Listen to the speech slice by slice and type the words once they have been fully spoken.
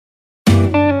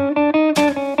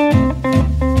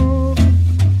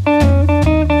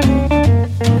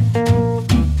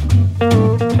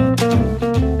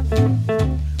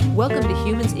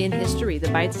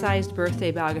Bite-Sized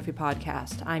Birthday Biography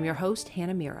Podcast. I'm your host,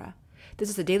 Hannah Mira. This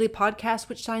is a daily podcast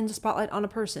which shines a spotlight on a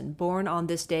person born on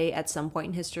this day at some point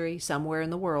in history, somewhere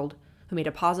in the world, who made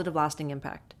a positive, lasting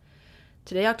impact.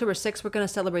 Today, October 6th, we're going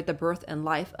to celebrate the birth and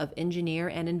life of engineer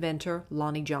and inventor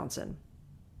Lonnie Johnson.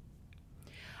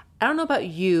 I don't know about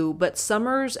you, but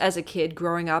summers as a kid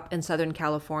growing up in Southern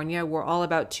California were all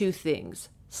about two things: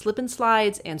 slip and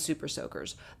slides and super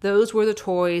soakers. Those were the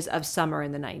toys of summer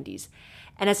in the 90s.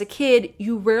 And as a kid,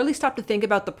 you rarely stop to think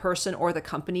about the person or the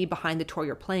company behind the toy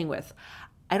you're playing with.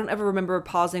 I don't ever remember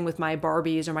pausing with my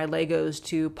Barbies or my Legos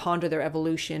to ponder their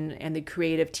evolution and the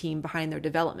creative team behind their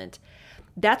development.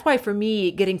 That's why for me,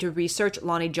 getting to research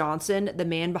Lonnie Johnson, the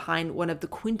man behind one of the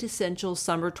quintessential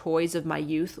summer toys of my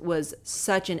youth, was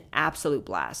such an absolute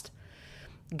blast.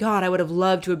 God, I would have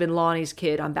loved to have been Lonnie's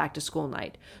kid on back to school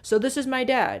night. So this is my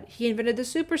dad. He invented the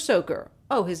Super Soaker.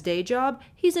 Oh, his day job?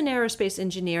 He's an aerospace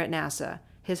engineer at NASA.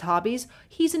 His hobbies?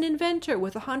 He's an inventor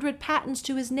with 100 patents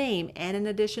to his name and an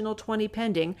additional 20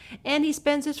 pending, and he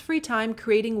spends his free time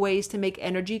creating ways to make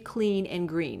energy clean and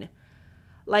green.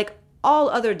 Like all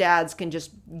other dads can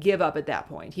just give up at that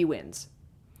point. He wins.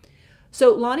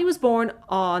 So Lonnie was born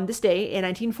on this day in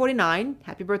 1949.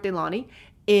 Happy birthday, Lonnie.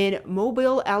 In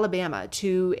Mobile, Alabama,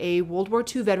 to a World War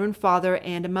II veteran father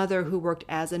and a mother who worked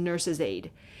as a nurse's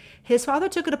aide. His father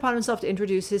took it upon himself to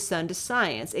introduce his son to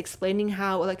science, explaining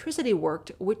how electricity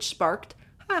worked, which sparked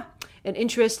an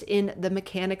interest in the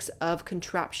mechanics of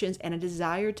contraptions and a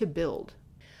desire to build.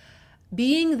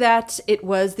 Being that it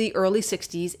was the early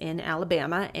 60s in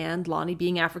Alabama, and Lonnie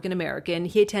being African American,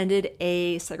 he attended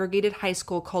a segregated high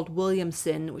school called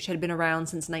Williamson, which had been around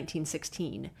since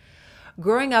 1916.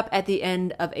 Growing up at the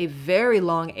end of a very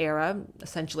long era,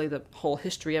 essentially the whole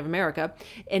history of America,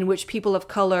 in which people of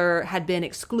color had been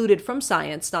excluded from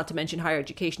science, not to mention higher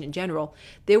education in general,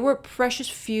 there were precious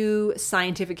few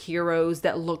scientific heroes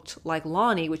that looked like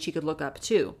Lonnie, which he could look up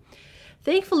to.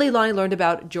 Thankfully, Lonnie learned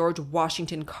about George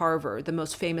Washington Carver, the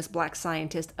most famous black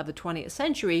scientist of the 20th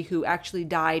century, who actually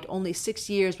died only 6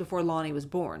 years before Lonnie was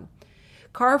born.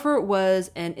 Carver was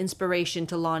an inspiration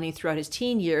to Lonnie throughout his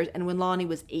teen years, and when Lonnie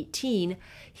was 18,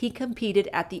 he competed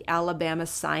at the Alabama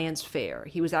Science Fair.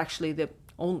 He was actually the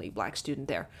only black student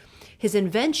there. His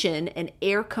invention, an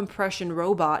air compression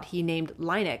robot he named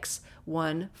Linux,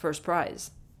 won first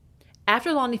prize.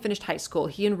 After Lonnie finished high school,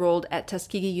 he enrolled at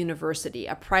Tuskegee University,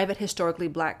 a private historically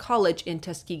black college in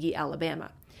Tuskegee,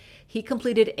 Alabama. He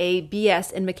completed a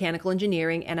BS in mechanical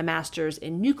engineering and a master's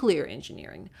in nuclear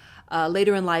engineering.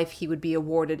 Later in life, he would be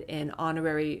awarded an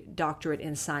honorary doctorate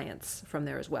in science from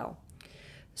there as well.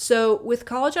 So with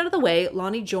college out of the way,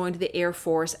 Lonnie joined the Air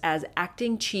Force as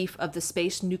acting chief of the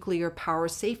Space Nuclear Power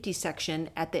Safety Section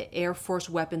at the Air Force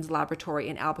Weapons Laboratory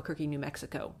in Albuquerque, New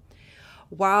Mexico.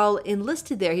 While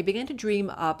enlisted there, he began to dream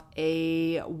up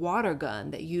a water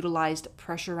gun that utilized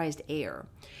pressurized air.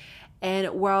 And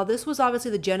while this was obviously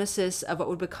the genesis of what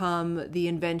would become the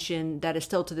invention that is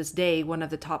still to this day one of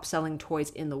the top-selling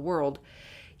toys in the world,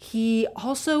 he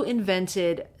also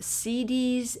invented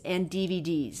CDs and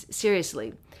DVDs.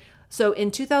 Seriously. So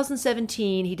in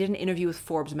 2017, he did an interview with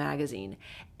Forbes magazine,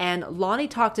 and Lonnie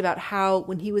talked about how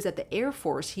when he was at the Air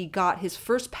Force, he got his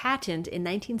first patent in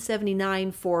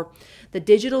 1979 for the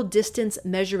digital distance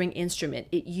measuring instrument.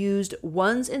 It used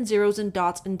ones and zeros and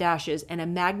dots and dashes and a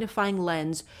magnifying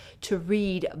lens to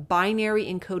read binary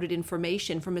encoded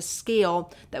information from a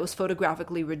scale that was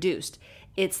photographically reduced.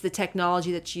 It's the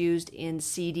technology that's used in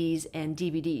CDs and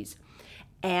DVDs.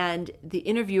 And the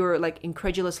interviewer,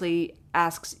 incredulously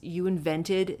asks, "You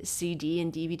invented CD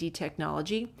and DVD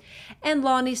technology?" And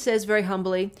Lonnie says very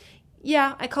humbly,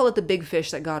 "Yeah, I call it the big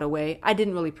fish that got away. I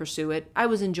didn't really pursue it. I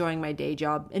was enjoying my day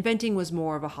job. Inventing was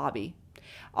more of a hobby.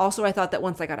 Also, I thought that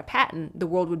once I got a patent, the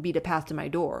world would beat a path to my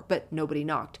door, but nobody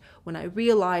knocked. When I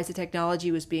realized the technology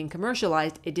was being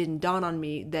commercialized, it didn't dawn on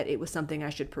me that it was something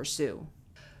I should pursue."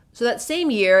 So that same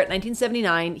year,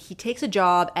 1979, he takes a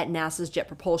job at NASA's Jet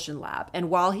Propulsion Lab. And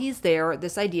while he's there,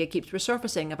 this idea keeps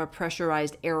resurfacing of a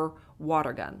pressurized air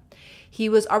water gun. He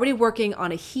was already working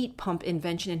on a heat pump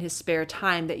invention in his spare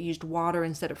time that used water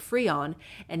instead of Freon,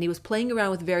 and he was playing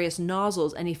around with various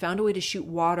nozzles, and he found a way to shoot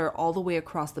water all the way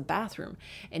across the bathroom.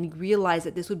 And he realized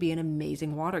that this would be an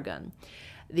amazing water gun.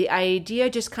 The idea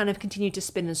just kind of continued to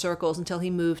spin in circles until he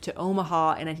moved to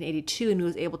Omaha in 1982 and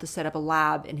was able to set up a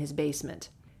lab in his basement.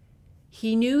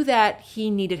 He knew that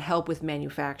he needed help with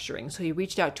manufacturing, so he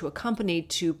reached out to a company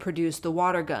to produce the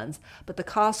water guns, but the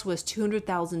cost was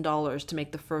 $200,000 to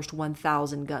make the first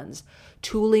 1,000 guns.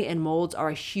 Tooling and molds are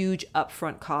a huge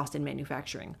upfront cost in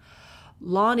manufacturing.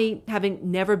 Lonnie,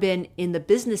 having never been in the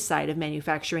business side of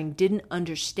manufacturing, didn't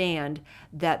understand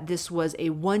that this was a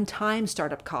one-time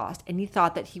startup cost, and he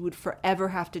thought that he would forever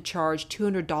have to charge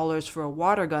 $200 for a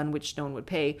water gun, which no one would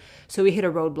pay, so he hit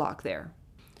a roadblock there.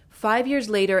 5 years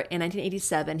later, in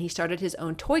 1987, he started his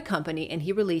own toy company, and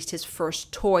he released his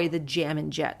first toy, the Jammin'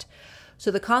 Jet. So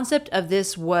the concept of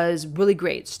this was really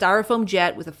great. Styrofoam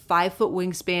jet with a 5-foot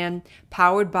wingspan,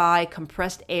 powered by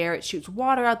compressed air. It shoots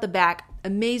water out the back.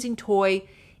 Amazing toy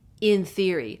in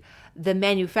theory. The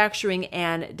manufacturing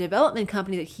and development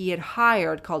company that he had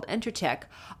hired, called Entertech,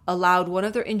 allowed one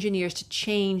of their engineers to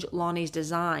change Lonnie's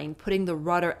design, putting the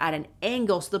rudder at an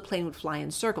angle so the plane would fly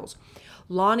in circles.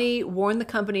 Lonnie warned the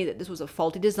company that this was a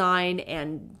faulty design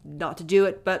and not to do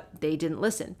it, but they didn't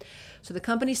listen. So the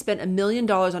company spent $1 million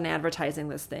on advertising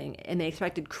this thing, and they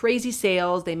expected crazy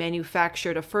sales. They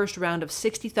manufactured a first round of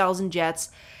 60,000 jets.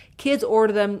 Kids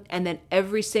order them, and then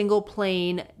every single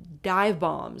plane dive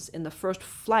bombs in the first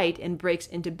flight and breaks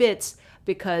into bits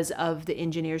because of the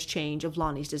engineer's change of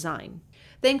Lonnie's design.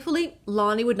 Thankfully,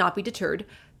 Lonnie would not be deterred.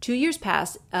 2 years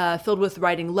passed, filled with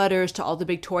writing letters to all the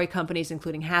big toy companies,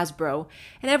 including Hasbro,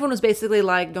 and everyone was basically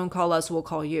like, don't call us, we'll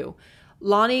call you.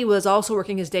 Lonnie was also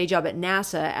working his day job at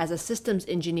NASA as a systems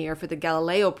engineer for the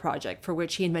Galileo project, for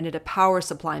which he invented a power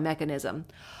supply mechanism.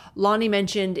 Lonnie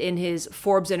mentioned in his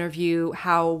Forbes interview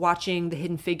how watching the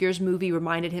Hidden Figures movie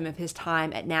reminded him of his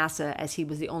time at NASA, as he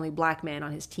was the only black man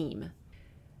on his team.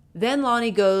 Then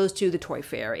Lonnie goes to the Toy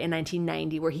Fair in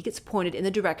 1990, where he gets pointed in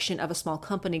the direction of a small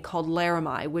company called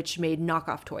Laramie, which made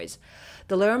knockoff toys.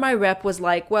 The Laramie rep was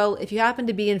like, well, if you happen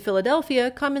to be in Philadelphia,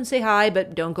 come and say hi,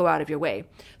 but don't go out of your way.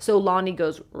 So Lonnie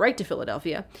goes right to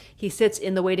Philadelphia. He sits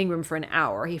in the waiting room for an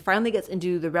hour. He finally gets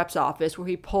into the rep's office, where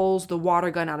he pulls the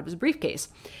water gun out of his briefcase.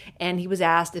 And he was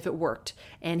asked if it worked.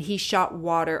 And he shot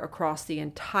water across the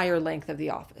entire length of the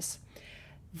office.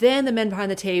 Then the men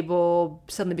behind the table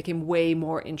suddenly became way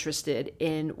more interested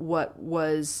in what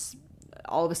was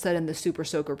all of a sudden the Super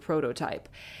Soaker prototype.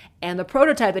 And the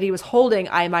prototype that he was holding,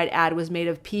 I might add, was made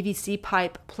of PVC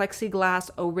pipe, plexiglass,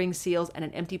 O-ring seals, and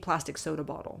an empty plastic soda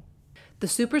bottle. The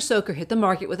Super Soaker hit the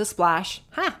market with a splash,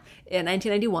 in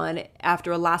 1991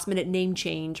 after a last-minute name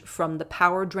change from the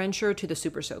Power Drencher to the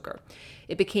Super Soaker.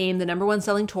 It became the #1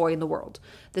 selling toy in the world.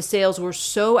 The sales were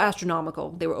so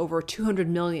astronomical, they were over 200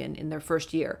 million in their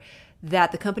first year,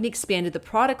 that the company expanded the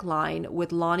product line,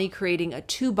 with Lonnie creating a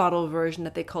 2-bottle version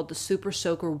that they called the Super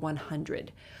Soaker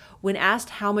 100. When asked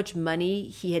how much money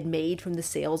he had made from the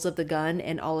sales of the gun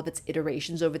and all of its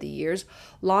iterations over the years,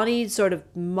 Lonnie sort of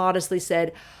modestly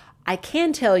said, I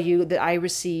can tell you that I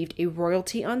received a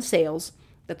royalty on sales,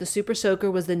 that the Super Soaker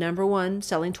was the #1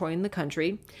 selling toy in the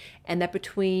country, and that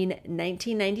between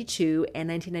 1992 and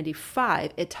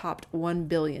 1995, it topped $1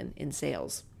 billion in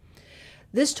sales.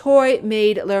 This toy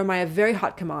made Laramie a very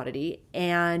hot commodity,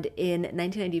 and in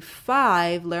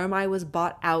 1995, Laramie was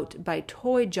bought out by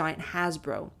toy giant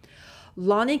Hasbro.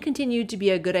 Lonnie continued to be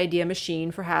a good idea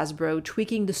machine for Hasbro,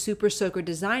 tweaking the Super Soaker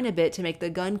design a bit to make the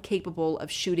gun capable of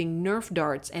shooting Nerf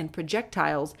darts and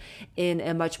projectiles in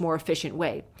a much more efficient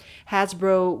way.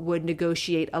 Hasbro would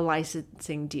negotiate a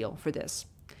licensing deal for this.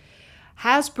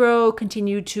 Hasbro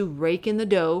continued to rake in the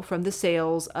dough from the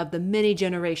sales of the many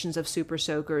generations of Super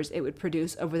Soakers it would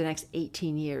produce over the next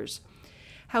 18 years.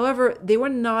 However, they were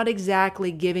not exactly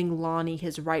giving Lonnie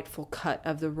his rightful cut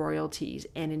of the royalties,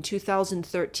 and in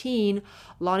 2013,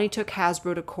 Lonnie took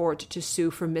Hasbro to court to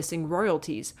sue for missing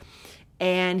royalties.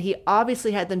 And he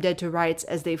obviously had them dead to rights,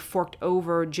 as they forked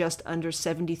over just under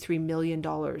 $73 million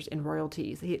in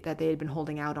royalties that they had been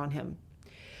holding out on him.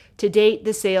 To date,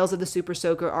 the sales of the Super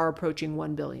Soaker are approaching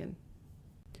 $1 billion.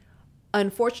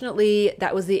 Unfortunately,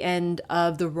 that was the end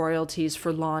of the royalties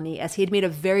for Lonnie, as he had made a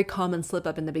very common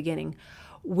slip-up in the beginning.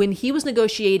 When he was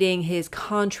negotiating his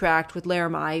contract with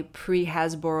Laramie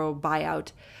pre-Hasbro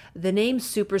buyout, the name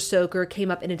Super Soaker came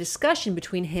up in a discussion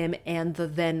between him and the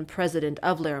then president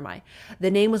of Laramie. The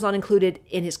name was not included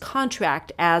in his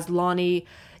contract, as Lonnie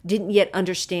didn't yet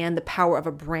understand the power of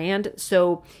a brand,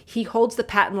 so he holds the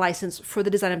patent license for the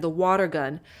design of the water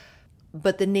gun,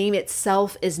 but the name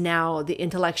itself is now the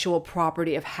intellectual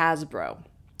property of Hasbro.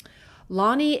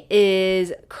 Lonnie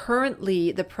is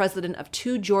currently the president of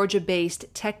 2 Georgia-based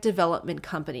tech development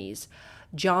companies,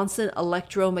 Johnson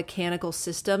Electromechanical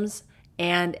Systems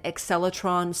and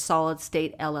Acceletron Solid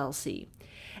State LLC.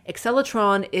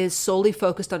 Acceletron is solely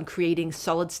focused on creating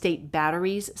solid-state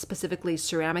batteries, specifically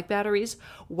ceramic batteries,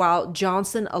 while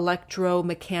Johnson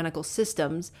Electromechanical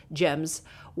Systems, GEMS,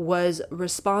 was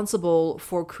responsible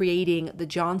for creating the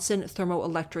Johnson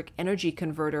Thermoelectric Energy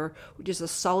Converter, which is a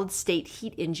solid-state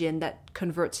heat engine that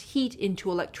converts heat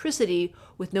into electricity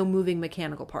with no moving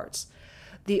mechanical parts.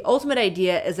 The ultimate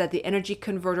idea is that the energy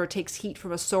converter takes heat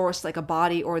from a source like a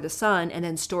body or the sun and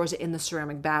then stores it in the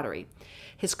ceramic battery.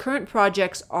 His current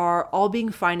projects are all being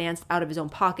financed out of his own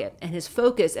pocket, and his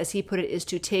focus, as he put it, is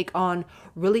to take on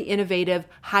really innovative,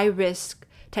 high-risk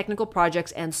technical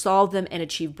projects and solve them and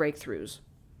achieve breakthroughs.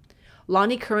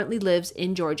 Lonnie currently lives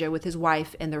in Georgia with his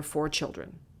wife and their 4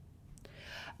 children.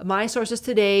 My sources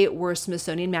today were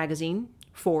Smithsonian Magazine,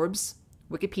 Forbes,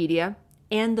 Wikipedia,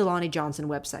 and the Lonnie Johnson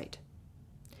website.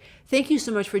 Thank you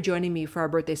so much for joining me for our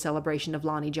birthday celebration of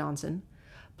Lonnie Johnson.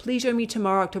 Please join me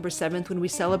tomorrow, October 7th, when we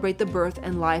celebrate the birth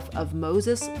and life of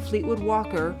Moses Fleetwood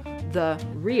Walker, the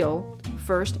real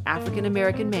first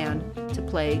African-American man to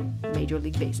play Major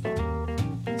League Baseball.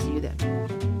 See you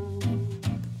then.